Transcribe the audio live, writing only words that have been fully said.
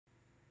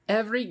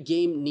Every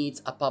game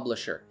needs a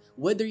publisher,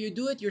 whether you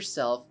do it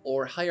yourself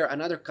or hire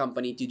another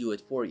company to do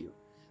it for you.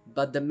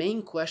 But the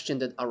main question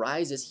that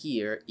arises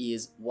here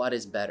is what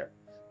is better,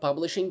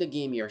 publishing the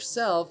game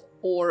yourself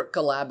or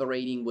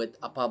collaborating with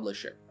a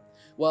publisher?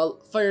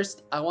 Well,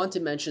 first, I want to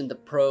mention the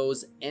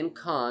pros and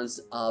cons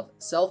of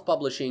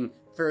self-publishing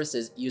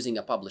versus using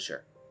a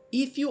publisher.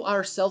 If you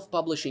are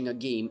self-publishing a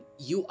game,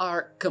 you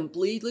are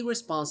completely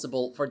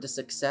responsible for the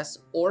success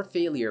or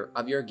failure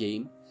of your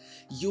game.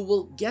 You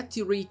will get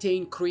to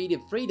retain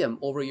creative freedom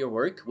over your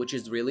work, which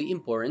is really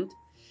important.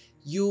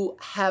 You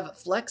have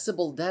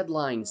flexible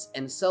deadlines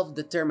and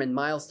self-determined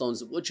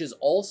milestones, which is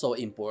also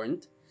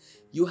important.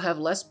 You have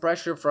less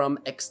pressure from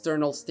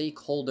external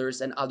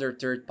stakeholders and other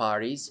third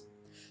parties.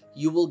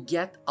 You will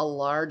get a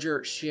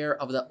larger share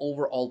of the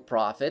overall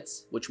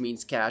profits, which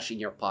means cash in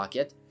your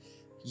pocket.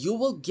 You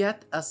will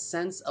get a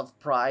sense of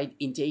pride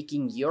in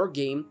taking your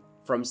game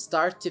from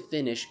start to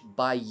finish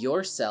by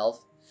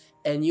yourself,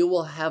 and you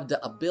will have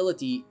the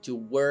ability to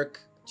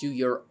work to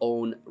your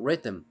own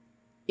rhythm.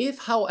 If,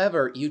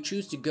 however, you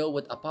choose to go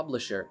with a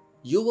publisher,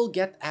 you will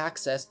get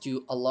access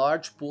to a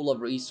large pool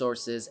of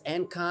resources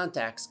and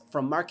contacts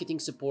from marketing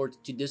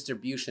support to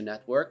distribution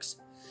networks.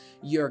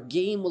 Your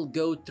game will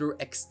go through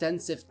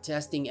extensive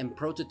testing and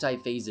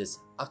prototype phases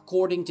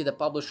according to the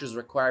publisher's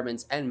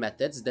requirements and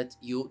methods that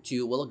you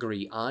two will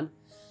agree on.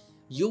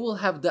 You will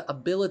have the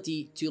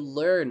ability to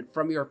learn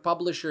from your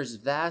publisher's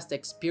vast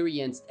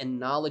experience and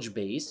knowledge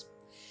base.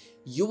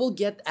 You will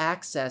get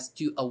access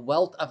to a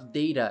wealth of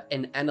data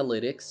and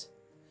analytics.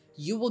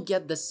 You will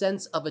get the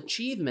sense of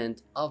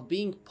achievement of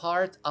being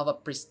part of a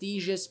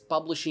prestigious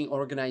publishing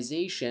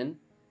organization,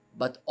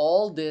 but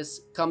all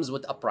this comes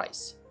with a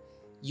price.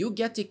 You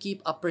get to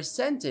keep a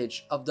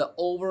percentage of the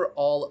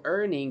overall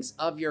earnings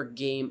of your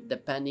game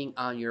depending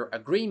on your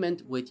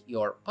agreement with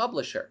your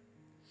publisher.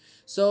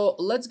 So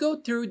let's go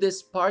through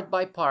this part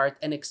by part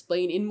and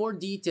explain in more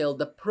detail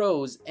the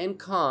pros and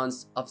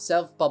cons of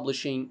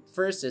self-publishing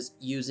versus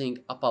using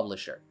a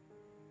publisher.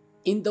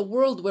 In the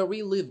world where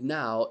we live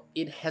now,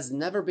 it has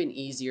never been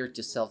easier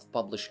to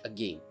self-publish a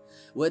game,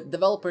 with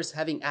developers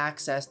having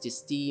access to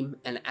Steam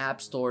and app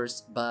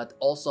stores, but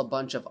also a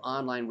bunch of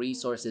online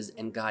resources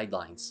and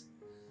guidelines.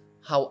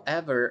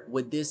 However,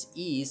 with this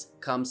ease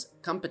comes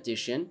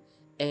competition,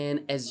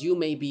 and as you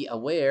may be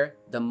aware,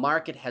 the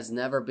market has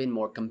never been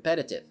more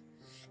competitive.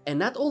 And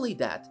not only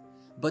that,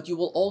 but you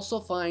will also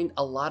find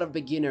a lot of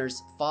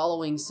beginners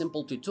following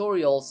simple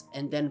tutorials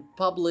and then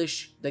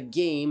publish the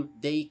game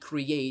they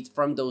create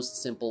from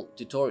those simple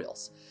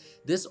tutorials.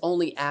 This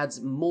only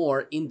adds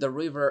more in the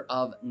river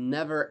of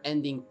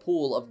never-ending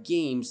pool of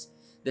games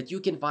that you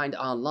can find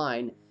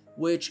online,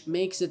 which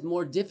makes it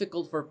more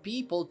difficult for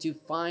people to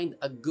find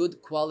a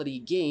good quality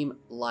game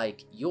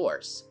like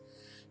yours.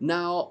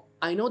 Now,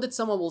 I know that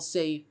someone will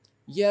say,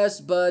 yes,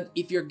 but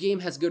if your game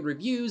has good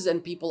reviews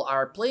and people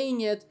are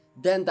playing it,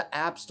 then the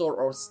App Store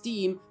or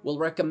Steam will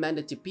recommend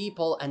it to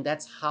people and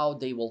that's how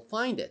they will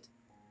find it.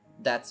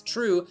 That's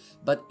true,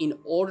 but in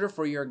order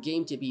for your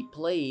game to be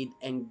played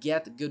and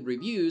get good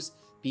reviews,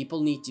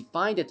 people need to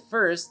find it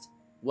first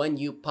when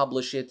you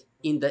publish it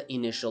in the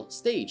initial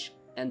stage,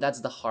 and that's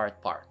the hard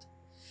part.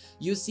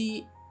 You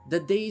see, the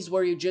days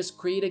where you just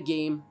create a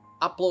game,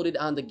 upload it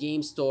on the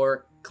game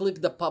store, click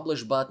the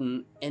publish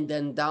button, and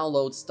then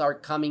downloads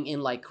start coming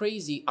in like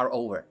crazy are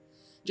over.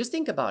 Just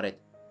think about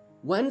it.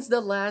 When's the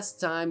last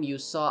time you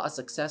saw a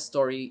success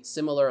story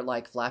similar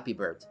like Flappy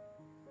Bird?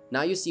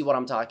 Now you see what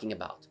I'm talking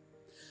about.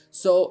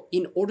 So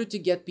in order to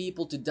get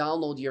people to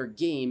download your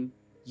game,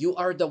 you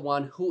are the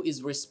one who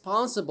is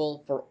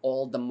responsible for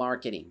all the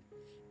marketing.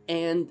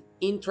 And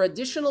in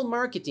traditional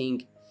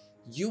marketing,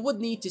 you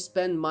would need to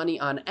spend money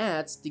on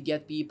ads to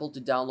get people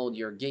to download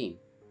your game.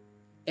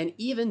 And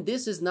even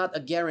this is not a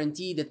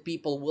guarantee that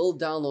people will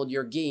download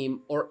your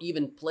game or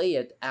even play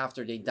it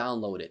after they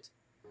download it.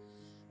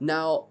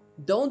 Now,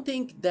 don't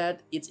think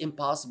that it's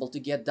impossible to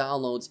get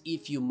downloads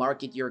if you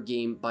market your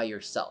game by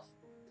yourself.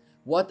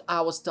 What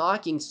I was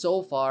talking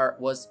so far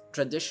was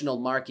traditional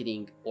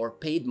marketing or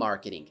paid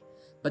marketing,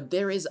 but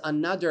there is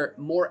another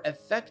more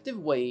effective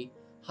way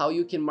how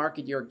you can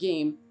market your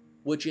game,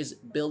 which is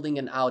building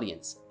an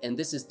audience, and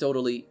this is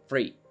totally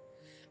free.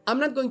 I'm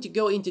not going to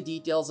go into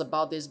details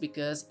about this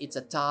because it's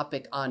a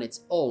topic on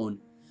its own,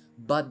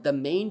 but the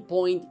main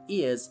point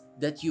is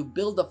that you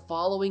build a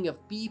following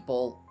of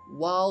people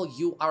while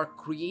you are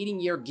creating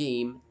your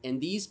game, and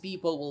these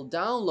people will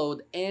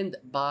download and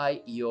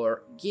buy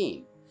your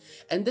game.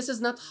 And this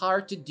is not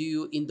hard to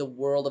do in the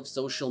world of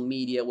social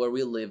media where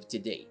we live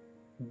today.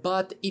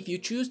 But if you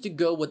choose to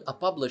go with a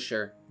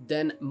publisher,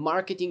 then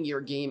marketing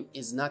your game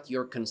is not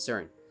your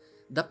concern.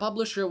 The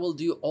publisher will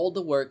do all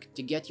the work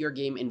to get your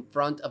game in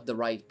front of the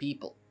right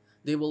people.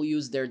 They will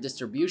use their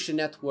distribution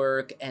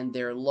network and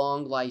their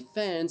long life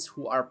fans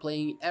who are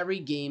playing every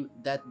game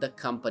that the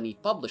company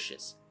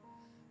publishes.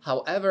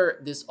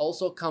 However, this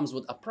also comes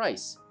with a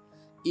price.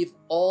 If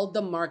all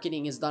the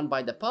marketing is done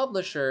by the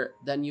publisher,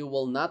 then you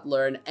will not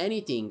learn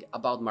anything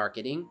about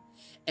marketing.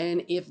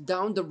 And if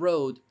down the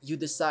road you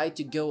decide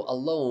to go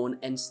alone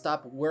and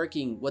stop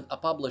working with a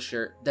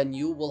publisher, then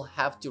you will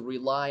have to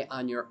rely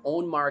on your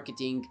own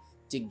marketing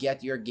to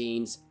get your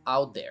games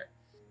out there.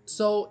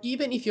 So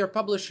even if your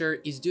publisher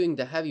is doing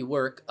the heavy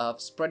work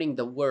of spreading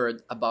the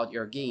word about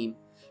your game,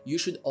 you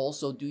should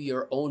also do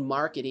your own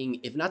marketing,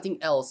 if nothing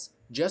else,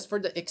 just for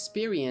the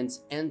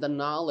experience and the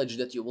knowledge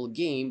that you will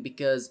gain,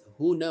 because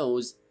who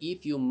knows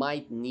if you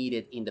might need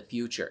it in the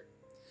future.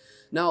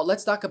 Now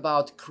let's talk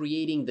about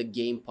creating the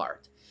game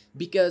part,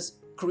 because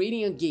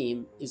creating a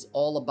game is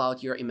all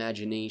about your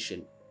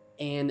imagination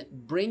and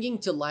bringing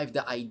to life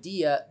the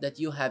idea that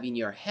you have in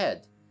your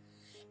head.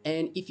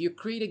 And if you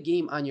create a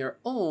game on your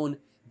own,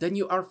 then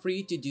you are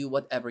free to do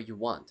whatever you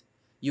want.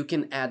 You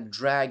can add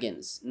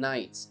dragons,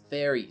 knights,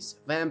 fairies,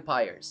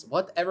 vampires,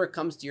 whatever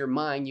comes to your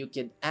mind, you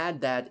can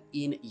add that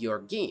in your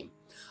game.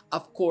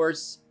 Of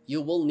course,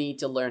 you will need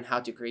to learn how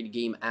to create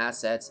game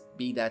assets,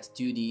 be that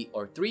 2D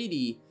or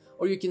 3D,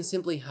 or you can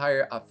simply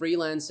hire a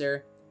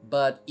freelancer.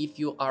 But if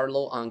you are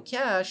low on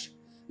cash,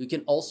 you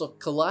can also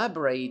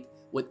collaborate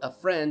with a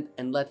friend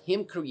and let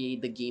him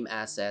create the game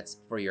assets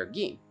for your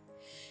game.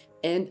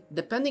 And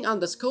depending on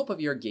the scope of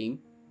your game,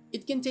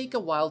 it can take a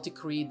while to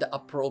create the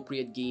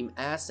appropriate game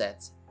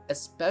assets,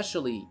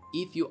 especially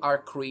if you are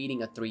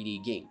creating a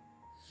 3D game.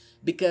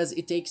 Because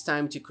it takes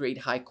time to create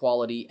high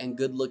quality and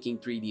good looking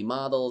 3D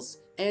models,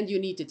 and you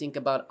need to think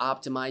about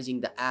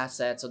optimizing the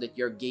assets so that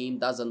your game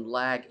doesn't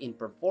lag in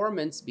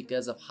performance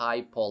because of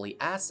high poly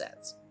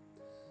assets.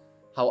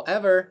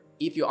 However,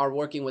 if you are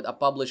working with a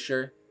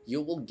publisher,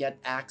 you will get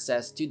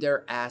access to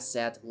their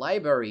asset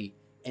library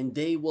and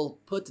they will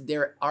put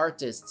their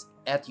artists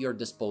at your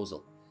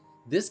disposal.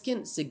 This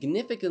can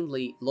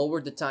significantly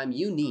lower the time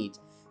you need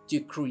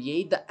to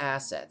create the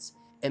assets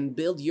and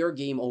build your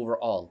game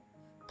overall.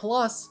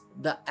 Plus,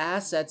 the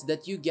assets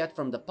that you get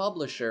from the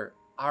publisher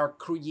are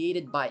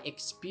created by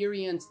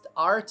experienced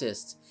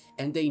artists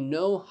and they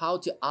know how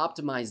to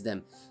optimize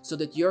them so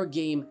that your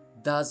game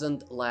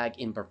doesn't lag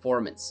in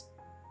performance.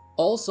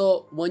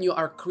 Also, when you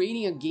are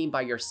creating a game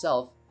by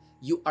yourself,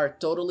 you are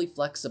totally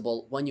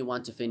flexible when you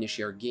want to finish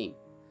your game.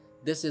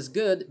 This is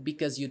good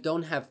because you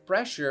don't have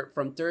pressure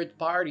from third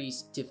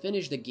parties to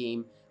finish the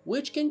game,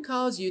 which can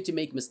cause you to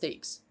make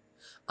mistakes.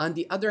 On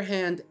the other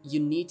hand, you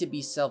need to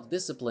be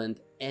self-disciplined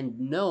and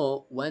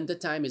know when the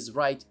time is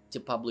right to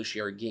publish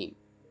your game.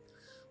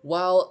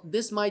 While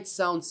this might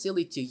sound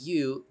silly to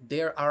you,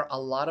 there are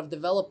a lot of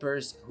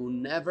developers who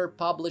never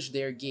publish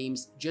their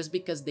games just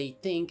because they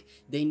think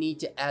they need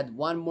to add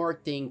one more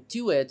thing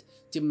to it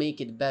to make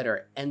it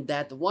better, and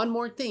that one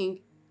more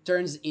thing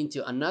turns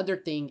into another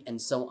thing and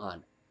so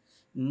on.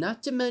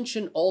 Not to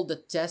mention all the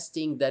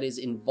testing that is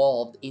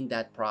involved in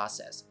that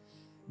process,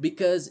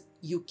 because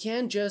you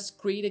can't just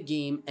create a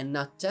game and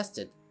not test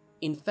it.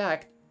 In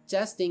fact,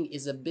 testing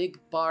is a big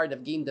part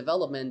of game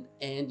development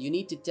and you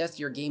need to test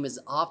your game as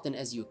often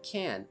as you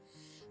can.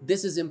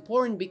 This is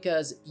important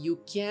because you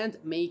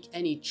can't make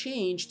any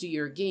change to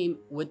your game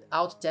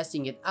without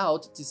testing it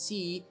out to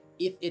see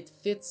if it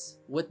fits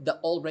with the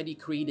already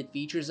created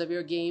features of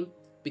your game,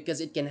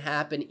 because it can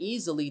happen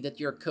easily that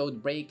your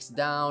code breaks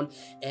down,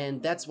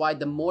 and that's why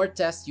the more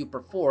tests you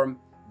perform,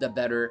 the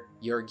better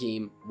your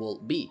game will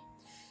be.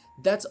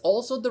 That's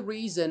also the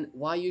reason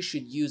why you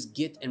should use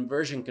Git and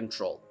version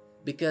control,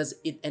 because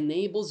it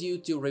enables you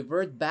to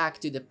revert back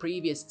to the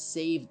previous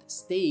saved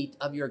state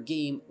of your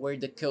game where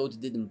the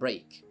code didn't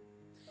break.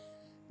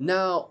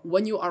 Now,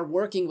 when you are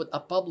working with a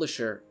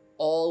publisher,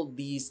 all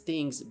these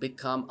things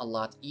become a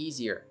lot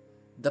easier.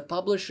 The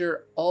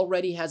publisher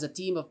already has a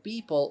team of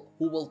people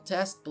who will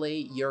test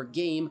play your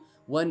game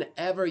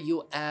whenever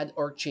you add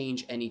or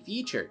change any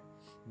feature.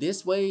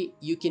 This way,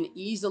 you can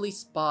easily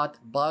spot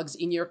bugs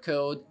in your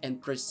code and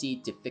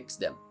proceed to fix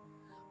them.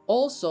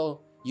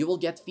 Also, you will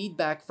get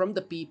feedback from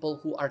the people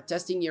who are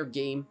testing your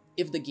game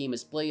if the game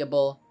is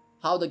playable,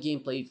 how the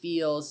gameplay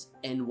feels,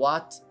 and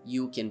what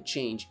you can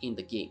change in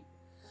the game.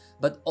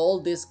 But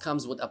all this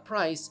comes with a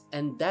price,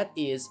 and that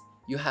is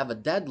you have a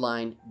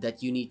deadline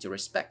that you need to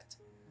respect.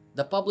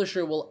 The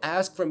publisher will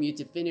ask from you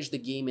to finish the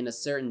game in a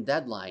certain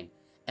deadline,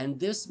 and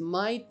this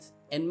might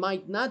and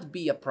might not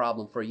be a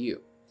problem for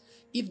you.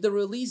 If the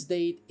release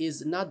date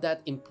is not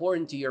that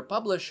important to your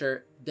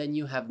publisher, then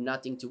you have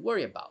nothing to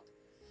worry about.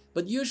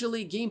 But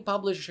usually game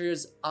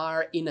publishers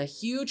are in a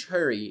huge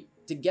hurry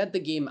to get the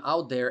game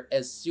out there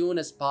as soon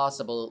as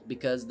possible,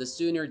 because the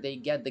sooner they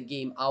get the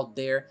game out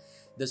there,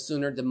 the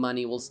sooner the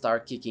money will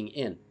start kicking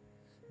in.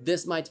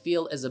 This might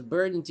feel as a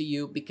burden to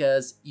you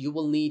because you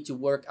will need to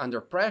work under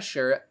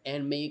pressure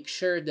and make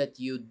sure that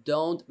you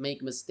don't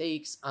make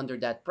mistakes under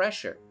that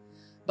pressure.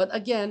 But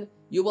again,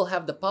 you will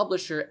have the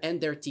publisher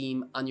and their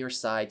team on your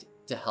side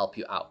to help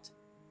you out.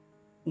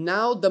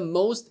 Now the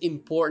most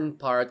important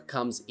part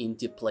comes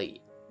into play: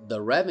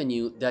 the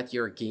revenue that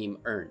your game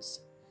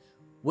earns.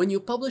 When you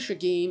publish a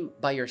game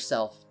by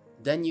yourself,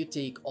 then you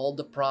take all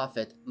the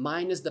profit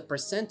minus the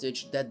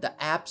percentage that the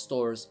app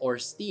stores or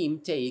Steam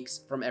takes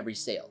from every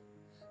sale.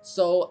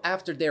 So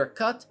after they're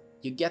cut,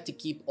 you get to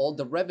keep all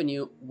the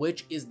revenue,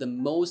 which is the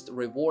most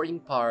rewarding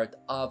part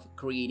of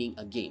creating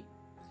a game.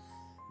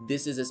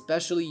 This is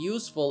especially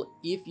useful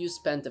if you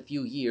spent a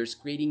few years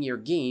creating your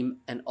game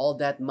and all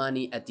that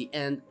money at the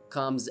end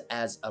comes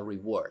as a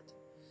reward.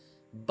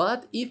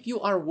 But if you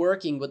are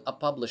working with a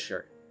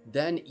publisher,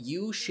 then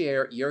you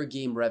share your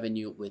game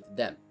revenue with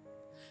them.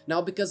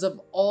 Now, because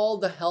of all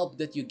the help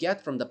that you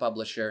get from the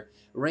publisher,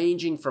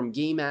 ranging from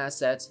game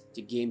assets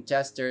to game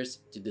testers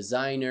to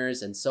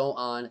designers and so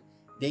on,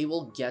 they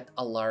will get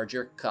a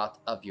larger cut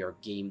of your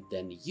game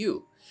than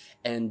you.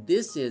 And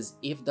this is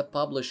if the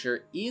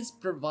publisher is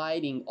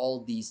providing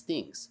all these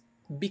things.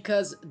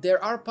 Because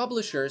there are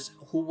publishers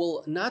who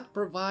will not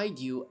provide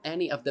you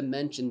any of the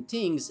mentioned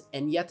things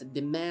and yet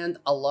demand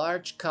a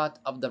large cut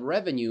of the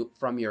revenue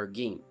from your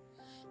game.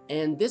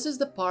 And this is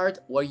the part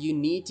where you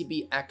need to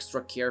be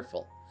extra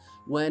careful.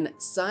 When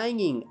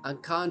signing a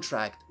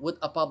contract with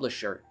a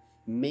publisher,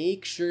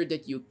 make sure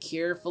that you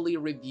carefully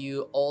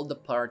review all the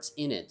parts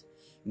in it.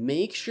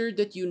 Make sure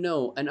that you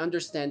know and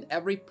understand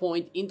every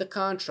point in the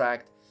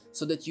contract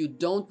so that you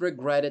don't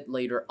regret it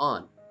later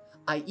on.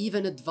 I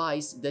even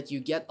advise that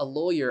you get a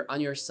lawyer on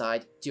your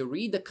side to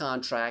read the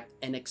contract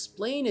and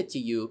explain it to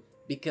you,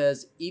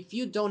 because if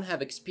you don't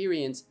have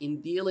experience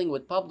in dealing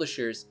with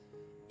publishers,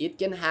 it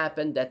can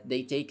happen that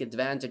they take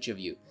advantage of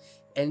you.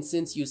 And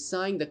since you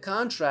signed the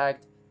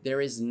contract,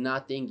 there is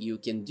nothing you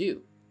can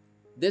do.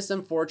 This,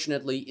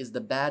 unfortunately, is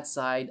the bad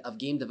side of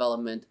game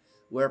development,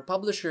 where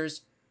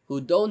publishers who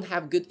don't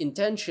have good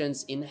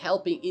intentions in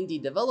helping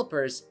indie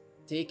developers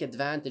take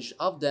advantage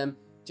of them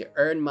to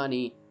earn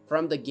money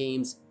from the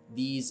games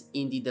these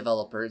indie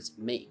developers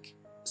make.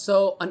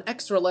 So an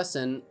extra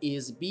lesson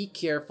is be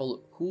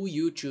careful who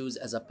you choose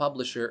as a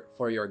publisher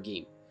for your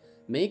game.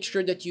 Make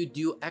sure that you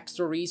do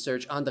extra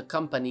research on the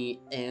company,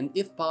 and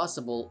if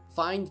possible,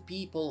 find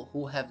people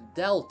who have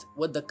dealt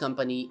with the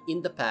company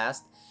in the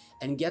past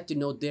and get to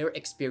know their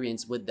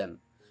experience with them.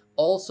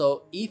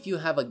 Also, if you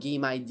have a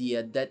game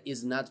idea that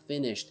is not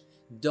finished,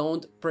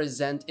 don't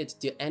present it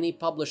to any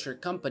publisher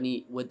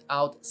company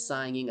without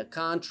signing a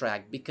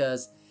contract,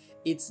 because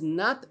it's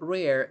not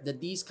rare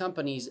that these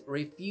companies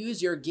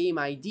refuse your game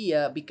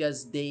idea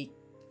because they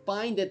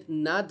find it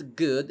not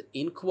good,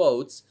 in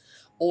quotes,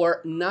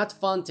 or not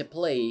fun to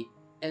play,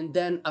 and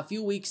then a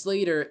few weeks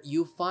later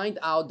you find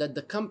out that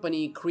the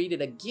company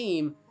created a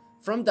game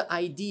from the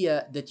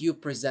idea that you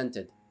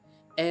presented.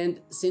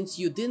 And since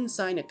you didn't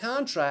sign a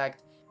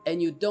contract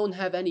and you don't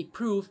have any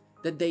proof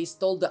that they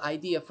stole the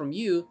idea from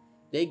you,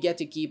 they get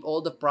to keep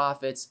all the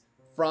profits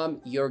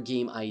from your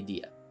game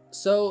idea.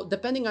 So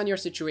depending on your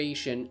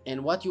situation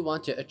and what you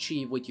want to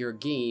achieve with your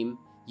game,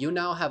 you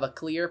now have a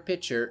clear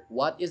picture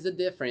what is the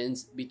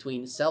difference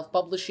between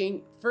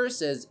self-publishing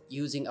versus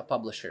using a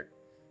publisher.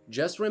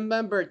 Just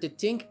remember to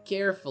think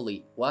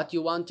carefully what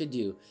you want to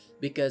do,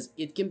 because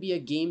it can be a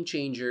game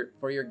changer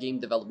for your game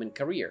development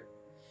career.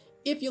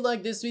 If you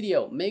like this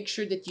video, make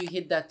sure that you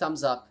hit that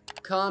thumbs up,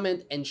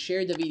 comment, and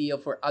share the video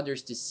for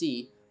others to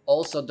see.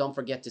 Also, don't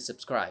forget to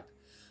subscribe.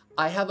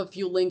 I have a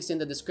few links in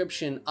the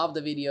description of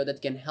the video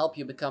that can help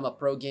you become a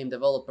pro game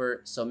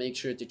developer, so make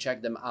sure to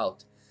check them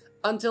out.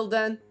 Until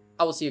then,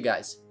 I will see you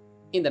guys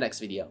in the next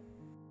video.